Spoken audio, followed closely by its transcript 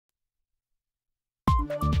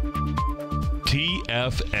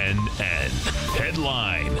TFNN.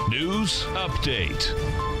 Headline News Update.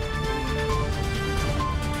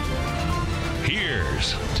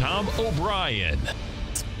 Here's Tom O'Brien.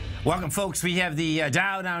 Welcome, folks. We have the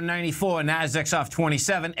Dow down 94, Nasdaq's off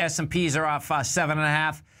 27, S&Ps are off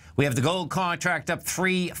 7.5. We have the gold contract up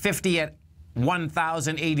 350 at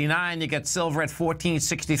 1,089. You get silver at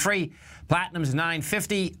 1463. Platinum's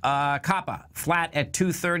 950. Copper flat at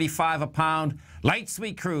 235 a pound. Light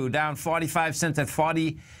sweet crude down 45 cents at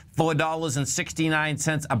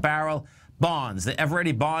 $44.69 a barrel. Bonds, the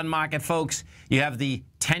ever-ready bond market, folks. You have the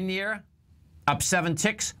 10-year up 7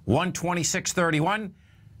 ticks, 126.31.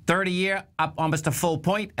 30-year up almost a full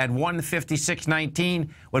point at 156.19.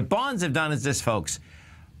 What bonds have done is this, folks.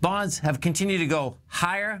 Bonds have continued to go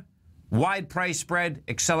higher, wide price spread,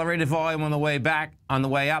 accelerated volume on the way back, on the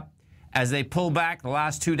way up. As they pull back the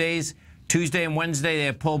last 2 days, Tuesday and Wednesday, they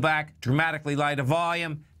have pulled back, dramatically lighter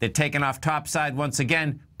volume. They're taking off topside once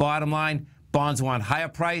again. Bottom line, bonds want higher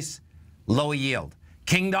price, lower yield.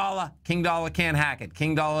 King dollar can't hack it.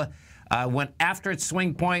 King dollar went after its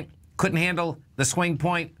swing point, couldn't handle the swing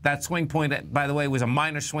point. That swing point, by the way, was a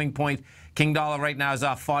minor swing point. King dollar right now is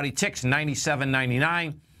off 40 ticks,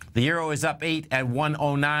 97.99. The euro is up 8 at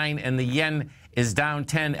 109, and the yen is down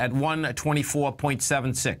 10 at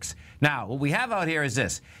 124.76. Now, what we have out here is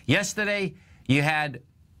this. Yesterday, you had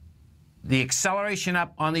the acceleration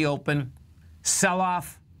up on the open,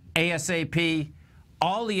 sell-off, ASAP,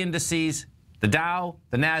 all the indices, the Dow,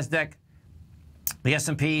 the Nasdaq, the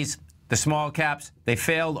S&Ps, the small caps, they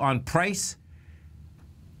failed on price.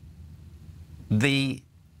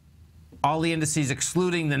 All the indices,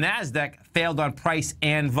 excluding the Nasdaq, failed on price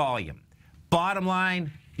and volume. Bottom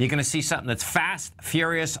line, you're going to see something that's fast,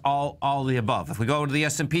 furious, all the above. If we go to the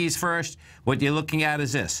S&Ps first, what you're looking at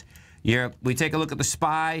is this. We take a look at the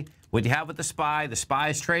SPY. What you have with the SPY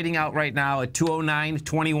is trading out right now at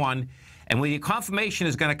 209.21. And where your confirmation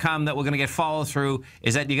is going to come that we're going to get follow through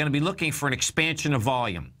is that you're going to be looking for an expansion of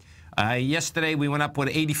volume. Yesterday, we went up with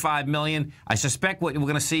 85 million. I suspect what we're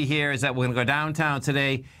going to see here is that we're going to go downtown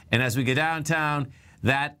today. And as we go downtown,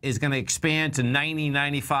 that is going to expand to 90,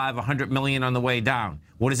 95, 100 million on the way down.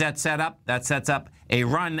 What does that set up? That sets up a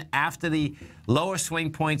run after the lower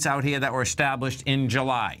swing points out here that were established in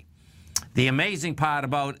July. The amazing part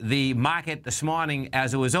about the market this morning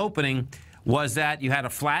as it was opening was that you had a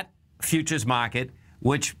flat futures market,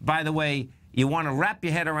 which, by the way, you want to wrap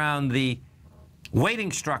your head around the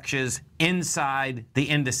weighting structures inside the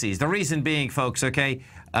indices. The reason being, folks, okay,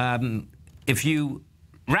 if you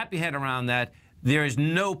wrap your head around that, there is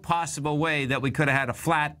no possible way that we could have had a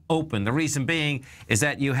flat open. The reason being is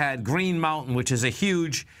that you had Green Mountain, which is a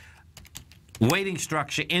huge weighting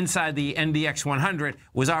structure inside the NDX 100,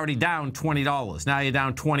 was already down $20. Now you're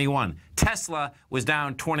down 21. Tesla was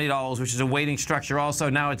down $20, which is a weighting structure also.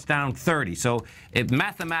 Now it's down 30. So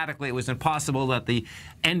mathematically, it was impossible that the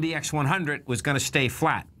NDX 100 was going to stay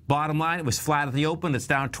flat. Bottom line, it was flat at the open. It's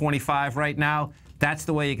down 25 right now. That's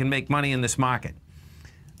the way you can make money in this market.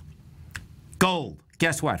 Gold.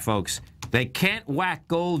 Guess what, folks? They can't whack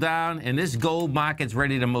gold down, and this gold market's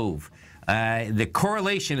ready to move. The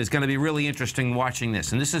correlation is going to be really interesting watching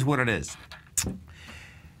this, and this is what it is.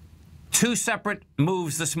 Two separate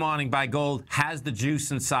moves this morning by gold has the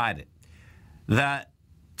juice inside it. The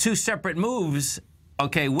two separate moves,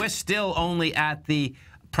 okay, we're still only at the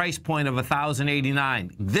price point of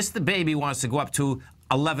 1,089. The baby wants to go up to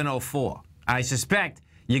 1,104. I suspect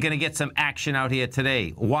you're going to get some action out here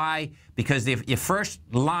today. Why? Because your first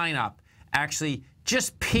lineup actually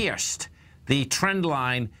just pierced the trend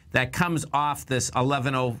line that comes off this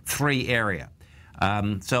 1103 area.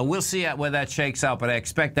 So we'll see where that shakes out, but I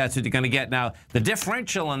expect that's what you're going to get. Now, the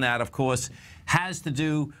differential on that, of course, has to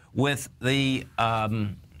do with the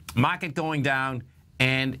market going down,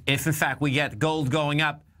 and if, in fact, we get gold going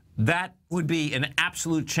up, that would be an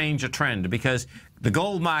absolute change of trend, because the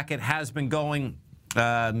gold market has been going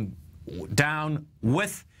down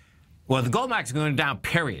with, well, the gold market's going down,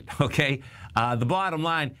 period, okay? The bottom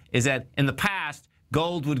line is that in the past,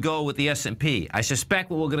 gold would go with the S&P. I suspect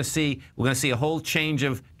what we're going to see a whole change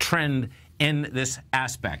of trend in this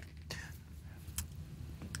aspect.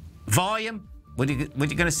 Volume, what you're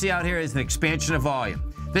going to see out here is an expansion of volume.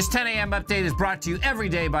 This 10 a.m. update is brought to you every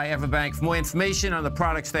day by Everbank. For more information on the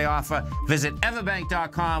products they offer, visit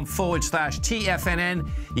everbank.com/TFNN.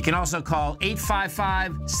 You can also call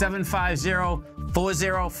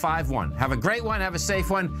 855-750-4051. Have a great one. Have a safe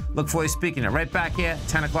one. Look forward to speaking to you right back here,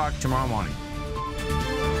 10 o'clock tomorrow morning.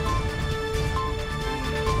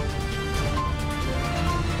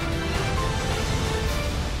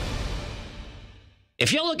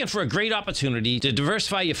 If you're looking for a great opportunity to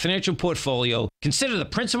diversify your financial portfolio, consider the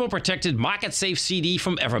Principal Protected Market Safe CD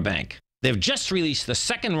from Everbank. They've just released the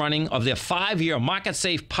second running of their 5-year Market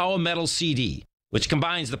Safe Power Metal CD, which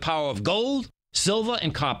combines the power of gold, silver,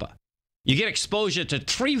 and copper. You get exposure to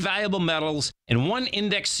 3 valuable metals in one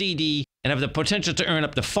index CD and have the potential to earn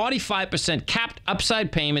up to 45% capped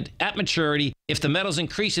upside payment at maturity if the metals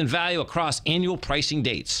increase in value across annual pricing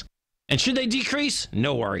dates. And should they decrease?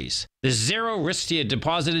 No worries. There's zero risk to your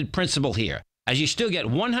deposited principal here, as you still get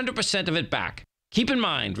 100% of it back. Keep in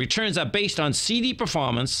mind, returns are based on CD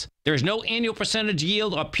performance. There is no annual percentage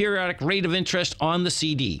yield or periodic rate of interest on the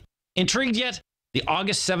CD. Intrigued yet? The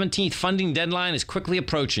August 17th funding deadline is quickly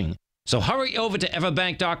approaching. So hurry over to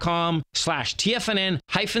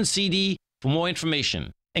everbank.com/TFNN-CD for more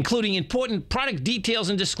information, including important product details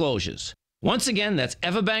and disclosures. Once again, that's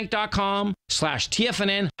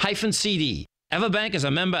everbank.com/TFNN-CD. Everbank is a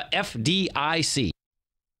member FDIC.